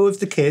photo of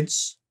the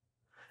kids,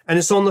 and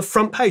it's on the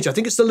front page. I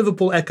think it's the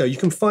Liverpool Echo. You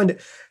can find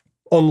it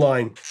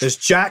online. There's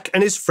Jack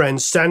and his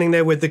friends standing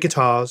there with the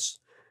guitars,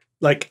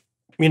 like,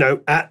 you know,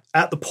 at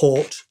the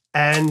port.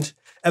 And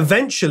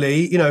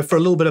eventually, you know, for a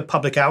little bit of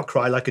public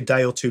outcry, like a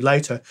day or two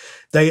later,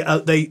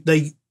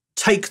 they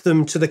take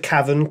them to the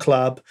Cavern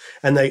Club,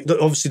 and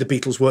obviously the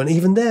Beatles weren't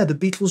even there. The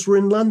Beatles were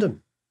in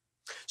London.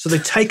 So they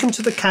take them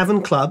to the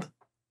Cavern Club,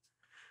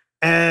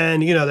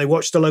 and, you know, they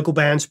watched the local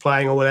bands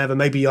playing or whatever.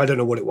 Maybe, I don't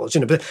know what it was,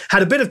 you know, but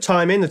had a bit of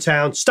time in the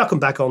town, stuck them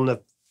back on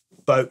the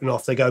boat, and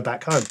off they go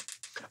back home.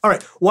 All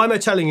right, why am I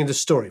telling you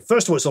this story?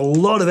 First of all, it's a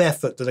lot of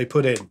effort that they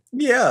put in.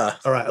 Yeah.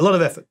 All right, a lot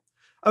of effort.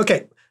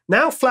 Okay,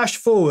 now flash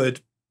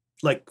forward,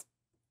 like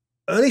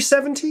early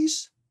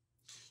 70s.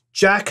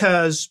 Jack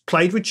has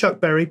played with Chuck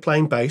Berry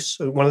playing bass,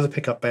 one of the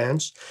pickup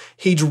bands.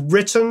 He'd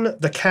written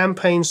the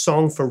campaign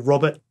song for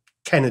Robert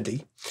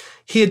Kennedy.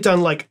 He had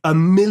done like a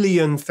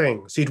million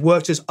things. He'd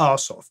worked his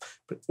arse off,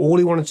 but all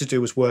he wanted to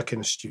do was work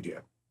in a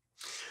studio.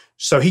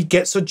 So he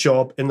gets a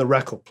job in the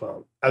record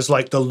plant as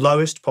like the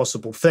lowest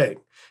possible thing.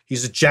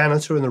 He's a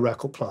janitor in the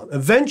record plant.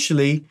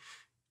 Eventually,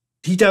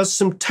 he does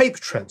some tape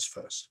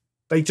transfers.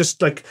 They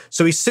just like,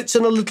 so he sits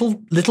in a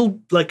little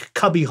like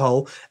cubby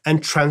hole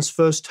and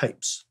transfers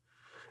tapes.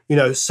 You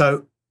know,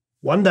 so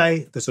one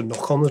day there's a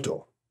knock on the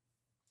door.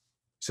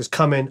 He says,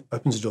 come in,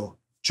 opens the door.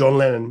 John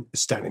Lennon is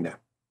standing there.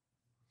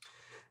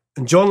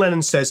 And John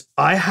Lennon says,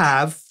 I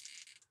have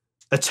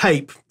a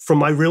tape from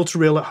my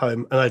reel-to-reel at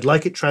home, and I'd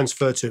like it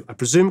transferred to, I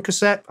presume,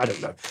 cassette? I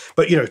don't know.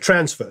 But, you know,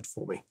 transferred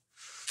for me.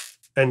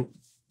 And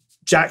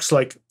Jack's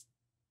like,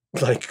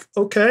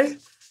 okay.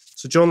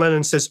 So John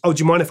Lennon says, oh,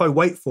 do you mind if I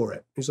wait for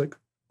it? He's like,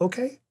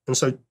 okay. And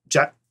so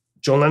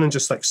John Lennon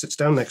just like sits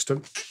down next to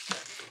him.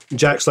 And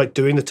Jack's like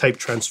doing the tape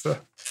transfer.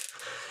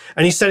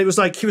 And he said he was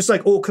like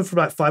awkward for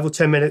about 5 or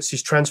 10 minutes.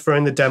 He's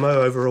transferring the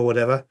demo over or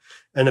whatever.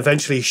 And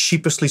eventually he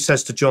sheepishly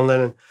says to John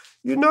Lennon,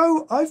 you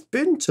know, I've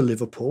been to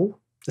Liverpool.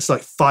 It's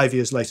like 5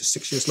 years later,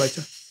 6 years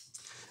later.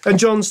 And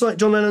John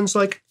Lennon's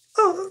like,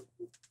 oh,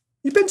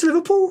 you've been to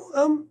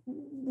Liverpool?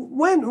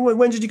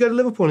 When did you go to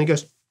Liverpool? And he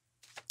goes,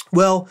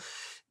 well,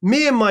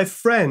 me and my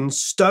friend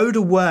stowed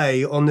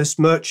away on this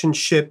merchant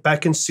ship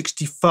back in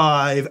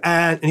 65.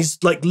 And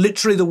he's like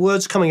literally the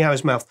words coming out of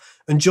his mouth.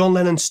 And John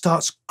Lennon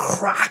starts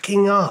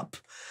cracking up.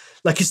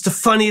 Like it's the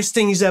funniest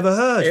thing he's ever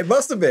heard. It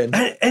must have been.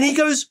 And he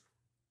goes,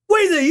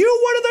 wait there, you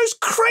were one of those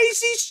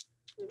crazy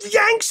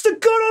Yanks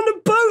that got on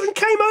the boat and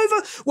came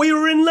over? We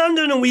were in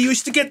London and we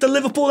used to get the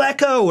Liverpool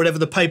Echo or whatever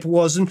the paper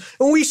was. And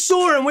we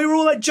saw it and we were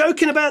all like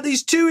joking about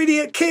these two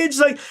idiot kids.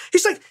 Like,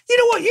 he's like, you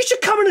know what? You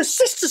should come and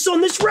assist us on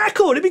this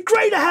record. It'd be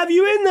great to have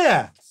you in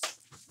there.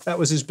 That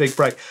was his big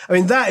break. I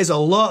mean, that is a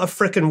lot of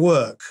frickin'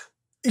 work.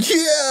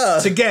 Yeah.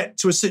 To get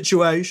to a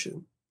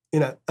situation, you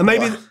know. And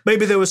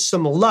maybe there was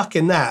some luck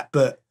in that,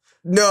 but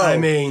no, I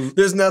mean,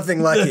 there's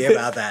nothing lucky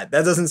about that.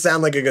 That doesn't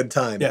sound like a good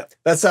time. Yeah.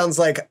 That sounds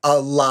like a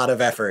lot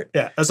of effort.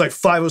 Yeah. That's like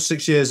 5 or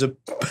 6 years of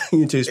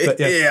YouTube.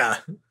 Yeah.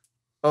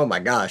 Oh my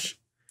gosh.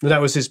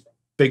 That was his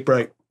big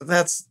break.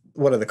 That's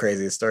one of the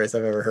craziest stories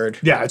I've ever heard.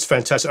 Yeah, it's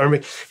fantastic. I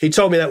mean, he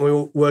told me that when we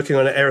were working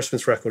on an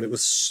Aerosmith record. It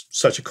was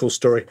such a cool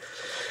story.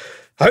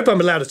 I hope I'm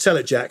allowed to tell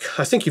it, Jack.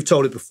 I think you've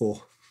told it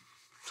before.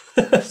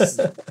 I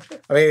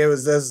mean, it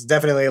was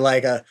definitely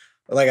like a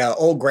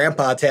old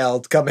grandpa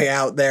tale coming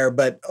out there,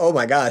 but oh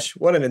my gosh,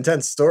 what an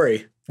intense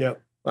story. Yeah.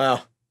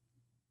 Wow.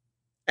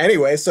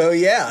 Anyway, so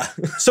yeah.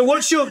 So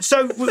let's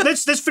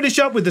finish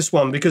up with this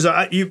one because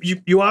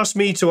you asked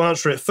me to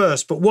answer it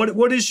first, but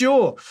what is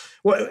your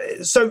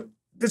so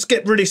let's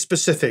get really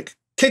specific.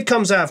 Kid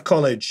comes out of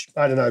college,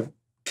 I don't know,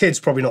 kid's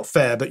probably not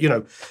fair, but you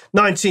know,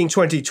 19,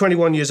 20,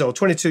 21 years old,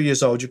 22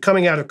 years old, you're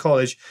coming out of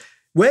college.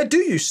 Where do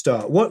you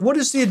start? What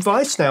is the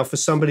advice now for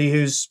somebody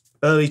who's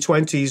early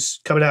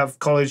 20s, coming out of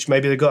college?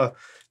 Maybe they've got a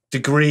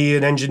degree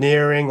in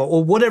engineering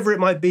or whatever it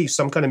might be,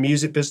 some kind of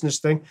music business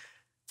thing.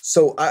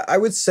 So I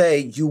would say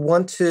you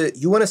want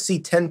to see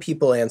 10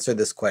 people answer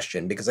this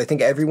question, because I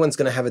think everyone's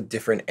going to have a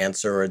different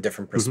answer or a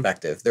different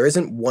perspective. There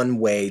isn't one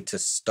way to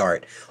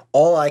start.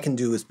 All I can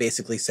do is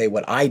basically say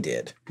what I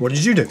did. What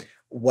did you do?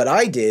 What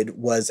I did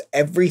was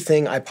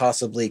everything I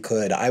possibly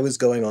could. I was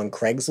going on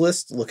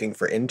Craigslist looking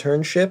for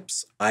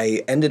internships.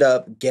 I ended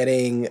up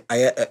getting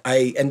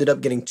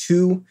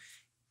 2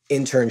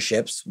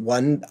 internships.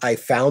 One I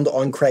found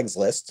on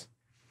Craigslist,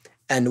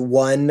 and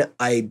one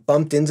I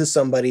bumped into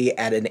somebody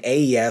at an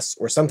AES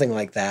or something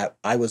like that.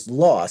 I was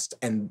lost,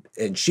 and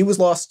she was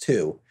lost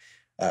too.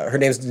 Her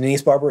name is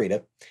Denise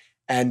Barbarita,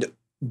 and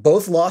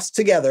both lost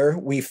together.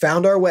 We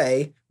found our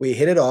way, we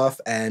hit it off,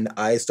 and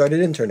I started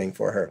interning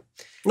for her.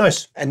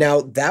 Nice. And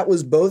now that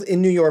was both in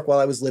New York while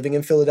I was living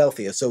in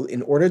Philadelphia. So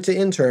in order to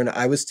intern,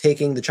 I was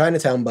taking the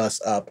Chinatown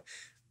bus up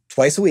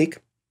twice a week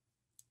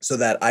so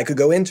that I could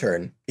go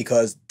intern,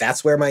 because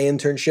that's where my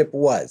internship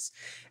was.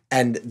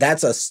 And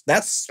that's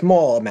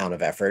small amount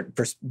of effort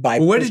by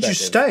Where did you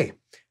stay?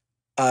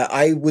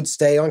 I would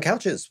stay on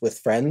couches with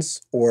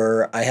friends,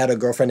 or I had a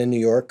girlfriend in New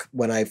York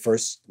when I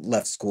first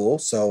left school.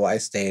 So I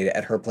stayed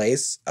at her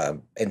place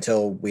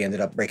until we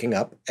ended up breaking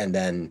up. And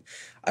then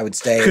I would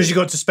stay. Because you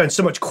got to spend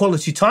so much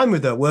quality time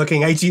with her,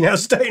 working 18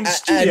 hours a day in the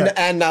studio.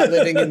 And not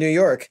living in New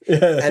York.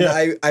 And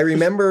I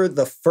remember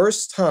the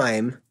first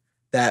time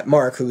that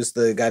Mark, who's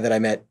the guy that I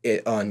met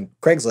on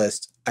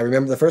Craigslist, I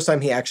remember the first time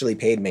he actually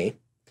paid me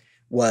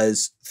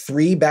was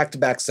 3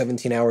 back-to-back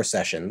 17-hour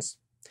sessions.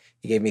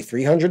 He gave me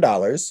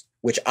 $300,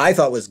 which I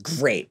thought was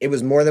great. It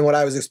was more than what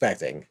I was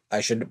expecting.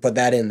 I should put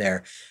that in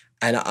there.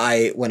 And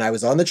when I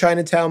was on the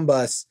Chinatown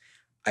bus,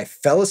 I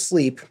fell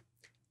asleep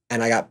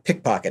and I got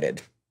pickpocketed.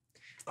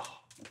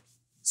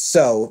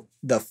 So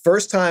the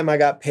first time I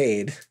got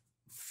paid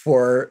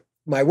for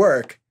my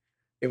work,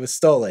 it was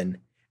stolen.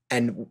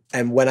 And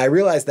when I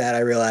realized that, I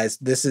realized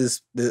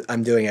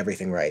I'm doing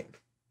everything right.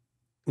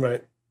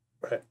 Right.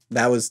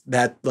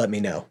 That let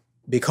me know,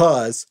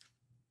 because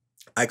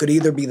I could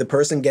either be the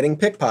person getting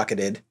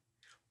pickpocketed,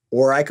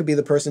 or I could be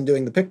the person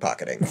doing the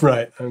pickpocketing.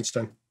 Right, I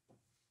understand.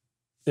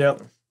 Yeah.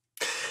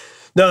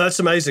 No, that's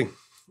amazing.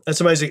 That's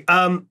amazing.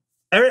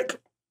 Eric,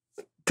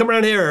 come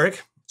around here,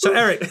 Eric. So,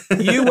 Eric,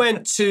 you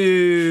went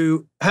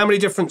to how many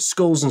different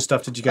schools and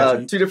stuff did you go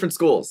to? 2 different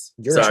schools.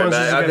 Sorry,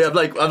 man.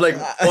 I'm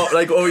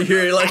like over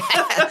here. You're like,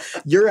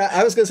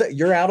 I was going to say,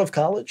 you're out of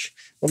college.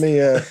 Let me.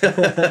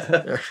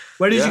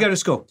 Where did you go to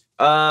school?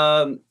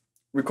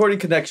 Recording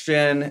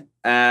Connection,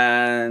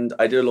 and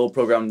I did a little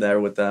program there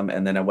with them,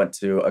 and then I went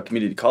to a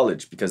community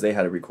college because they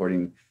had a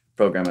recording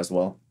program as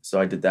well.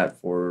 So I did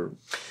that for.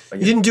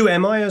 You didn't do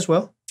MI as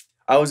well?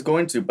 I was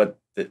going to, but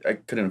I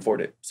couldn't afford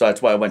it. So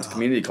that's why I went to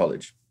community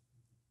college.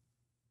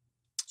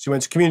 So you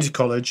went to community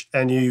college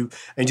and you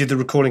did the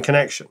Recording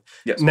Connection.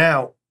 Yes.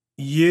 Now,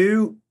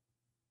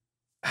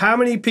 how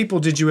many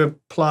people did you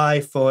apply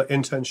for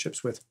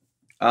internships with?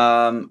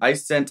 I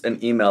sent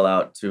an email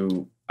out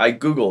I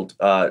Googled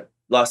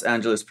Los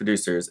Angeles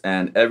producers,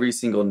 and every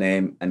single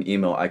name and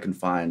email I can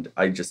find,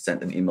 I just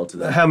sent an email to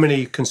them. How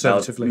many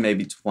conservatively?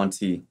 Maybe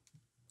 20.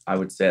 I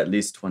would say at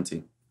least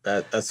 20.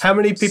 That's how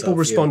many people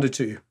responded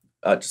to you?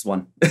 Just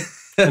one.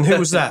 And who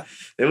was that?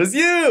 It was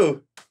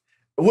you,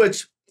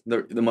 which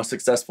the most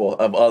successful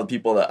of all the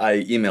people that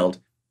I emailed.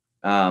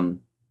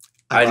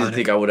 I didn't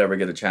think I would ever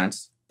get a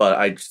chance, but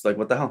I just like,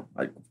 what the hell?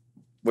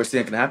 Worst thing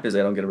that can happen is I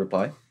don't get a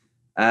reply.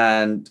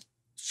 And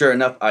sure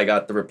enough, I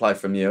got the reply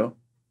from you,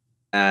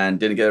 and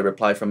didn't get a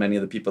reply from any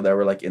of the people that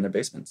were like in their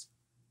basements.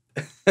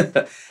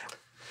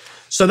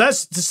 So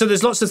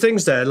there's lots of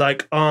things there,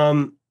 like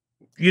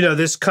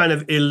this kind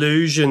of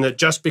illusion that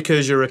just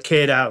because you're a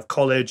kid out of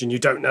college and you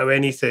don't know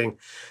anything,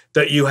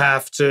 that you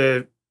have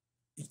to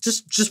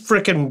just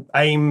frickin'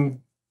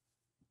 aim.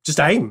 Just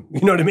aim.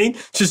 You know what I mean?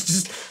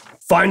 Just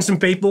find some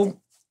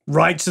people,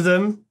 write to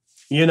them.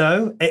 You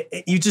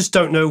just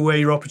don't know where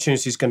your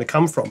opportunity is going to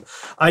come from.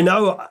 I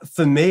know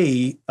for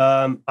me,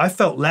 I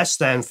felt less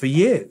than for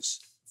years.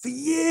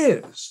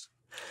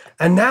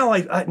 And now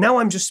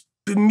I'm just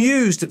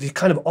bemused at the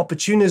kind of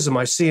opportunism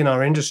I see in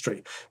our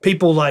industry.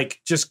 People like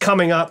just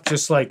coming up,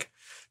 just like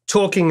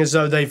talking as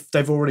though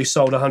they've already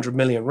sold 100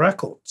 million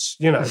records,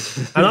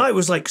 And I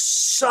was like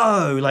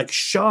so like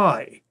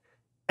shy.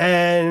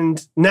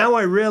 And now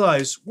I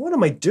realize, what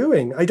am I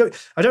doing? I don't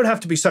have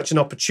to be such an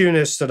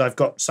opportunist that I've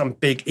got some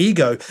big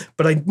ego,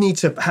 but I need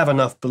to have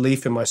enough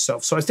belief in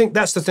myself. So I think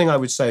that's the thing I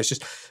would say is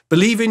just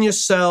believe in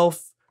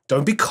yourself.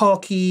 Don't be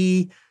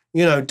cocky.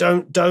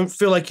 Don't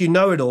feel like you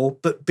know it all,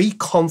 but be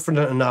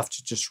confident enough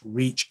to just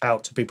reach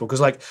out to people.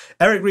 Because like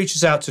Eric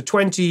reaches out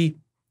to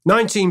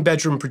 19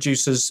 bedroom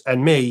producers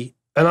and me,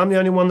 and I'm the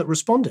only one that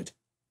responded.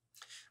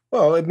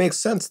 Well, it makes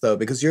sense, though,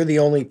 because you're the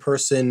only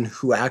person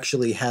who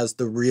actually has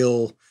the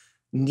real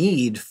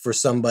need for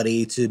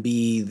somebody to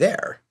be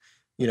there.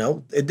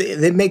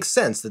 It makes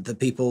sense that the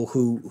people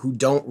who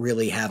don't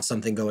really have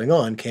something going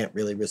on can't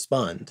really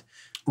respond.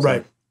 So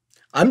Right.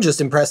 I'm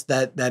just impressed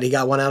that he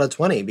got 1 out of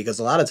 20 because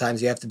a lot of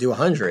times you have to do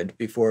 100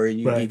 before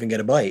you even get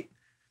a bite.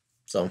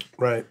 So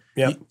right,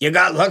 yeah, you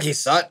got lucky,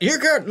 son. You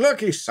got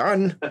lucky,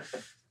 son.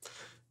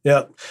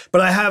 Yeah,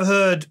 but I have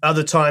heard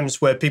other times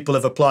where people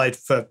have applied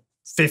for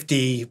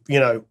 50,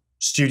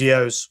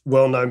 studios,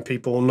 well-known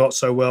people, not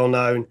so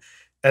well-known,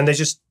 and they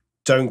just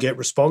don't get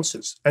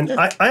responses. And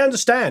I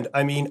understand.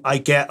 I mean, I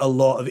get a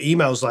lot of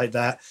emails like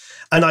that,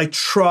 and I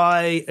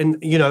try, and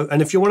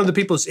if you're one of the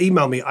people that's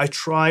emailed me, I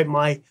try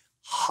my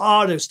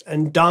hardest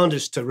and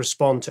darndest to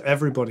respond to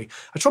everybody.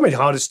 I try my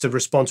hardest to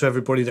respond to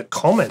everybody that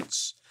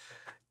comments.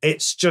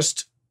 It's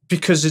just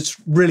because it's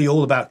really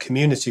all about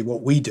community,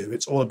 what we do.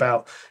 It's all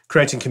about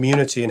creating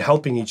community and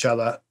helping each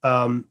other.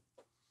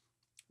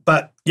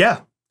 But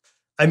yeah,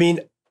 I mean,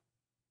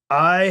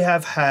 I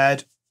have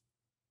had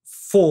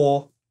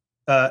 4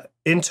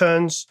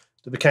 interns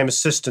that became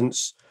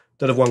assistants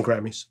that have won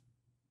Grammys.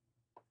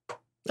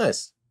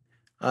 Nice.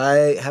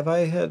 I have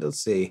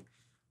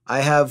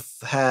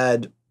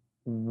had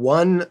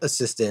 1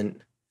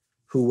 assistant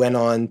who went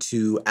on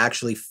to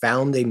actually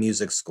found a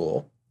music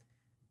school.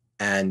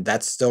 And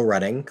that's still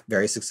running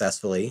very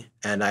successfully.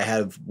 And I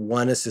have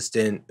 1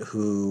 assistant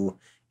who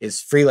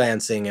is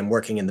freelancing and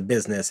working in the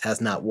business,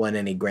 has not won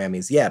any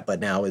Grammys yet, but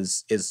now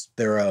is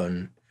their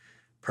own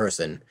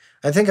person.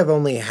 I think I've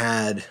only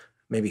had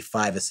maybe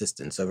 5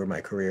 assistants over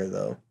my career,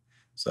 though.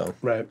 So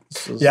right,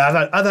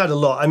 yeah, I've had a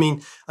lot. I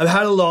mean, I've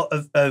had a lot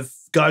of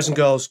guys and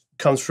girls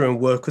come through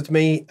and work with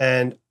me,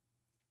 and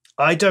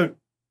I don't.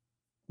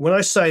 When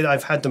I say that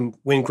I've had them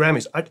win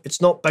Grammys,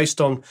 it's not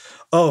based on,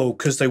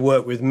 because they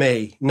work with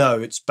me. No,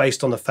 it's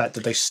based on the fact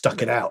that they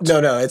stuck it out.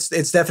 No, it's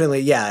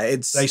definitely,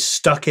 they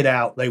stuck it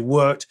out. They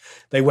worked.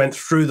 They went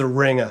through the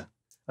ringer.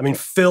 I mean,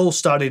 Phil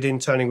started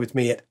interning with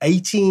me at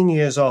 18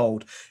 years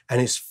old, and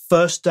his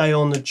first day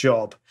on the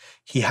job,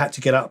 he had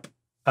to get up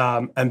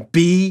and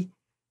be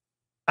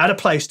at a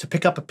place to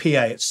pick up a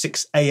PA at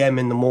 6 a.m.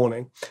 in the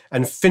morning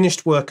and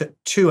finished work at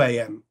 2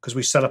 a.m. because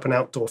we set up an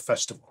outdoor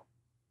festival.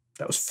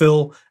 That was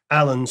Phil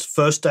Allen's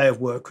first day of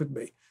work with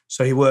me.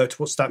 So he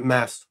worked, what's that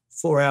math?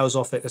 4 hours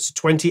off it. It's a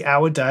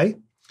 20-hour day,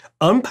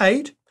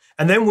 unpaid,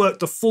 and then worked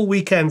the full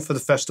weekend for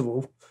the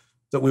festival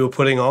that we were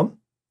putting on.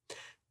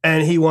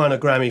 And he won a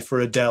Grammy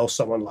for Adele,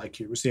 Someone Like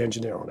You, was the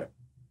engineer on it,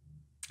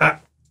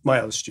 at my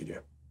other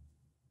studio.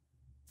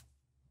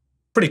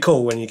 Pretty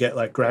cool when you get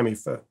like Grammy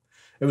for,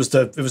 it was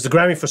the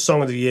Grammy for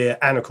Song of the Year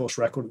and of course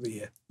Record of the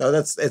Year. No,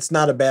 it's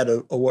not a bad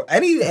award.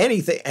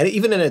 Anything,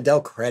 even an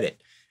Adele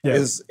credit. Yeah.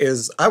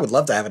 Is I would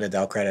love to have an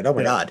Adele credit. Oh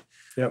my God.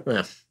 Yep.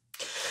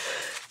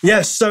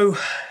 Yeah. So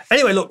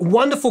anyway, look,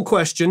 wonderful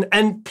question.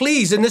 And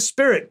please, in this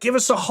spirit, give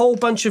us a whole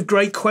bunch of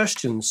great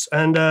questions.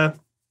 And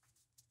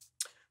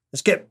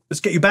let's get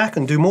you back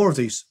and do more of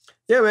these.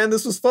 Yeah, man,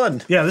 this was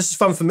fun. Yeah, this is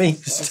fun for me.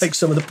 Just take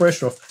some of the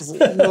pressure off. a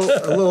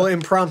little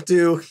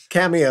impromptu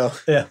cameo.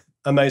 Yeah,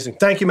 amazing.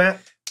 Thank you, Matt.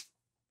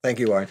 Thank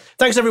you, Warren.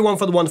 Thanks, everyone,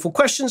 for the wonderful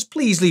questions.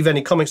 Please leave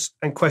any comments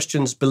and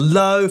questions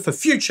below for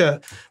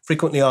future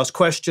frequently asked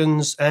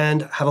questions,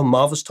 and have a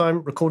marvelous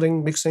time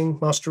recording, mixing,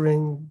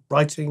 mastering,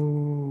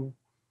 writing,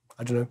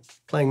 I don't know,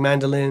 playing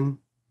mandolin,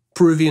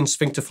 Peruvian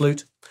sphincter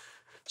flute.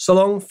 So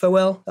long,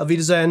 farewell, auf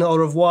Wiedersehen, au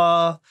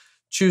revoir,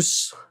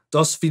 tschüss,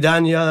 dos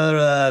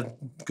vidania,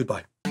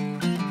 goodbye.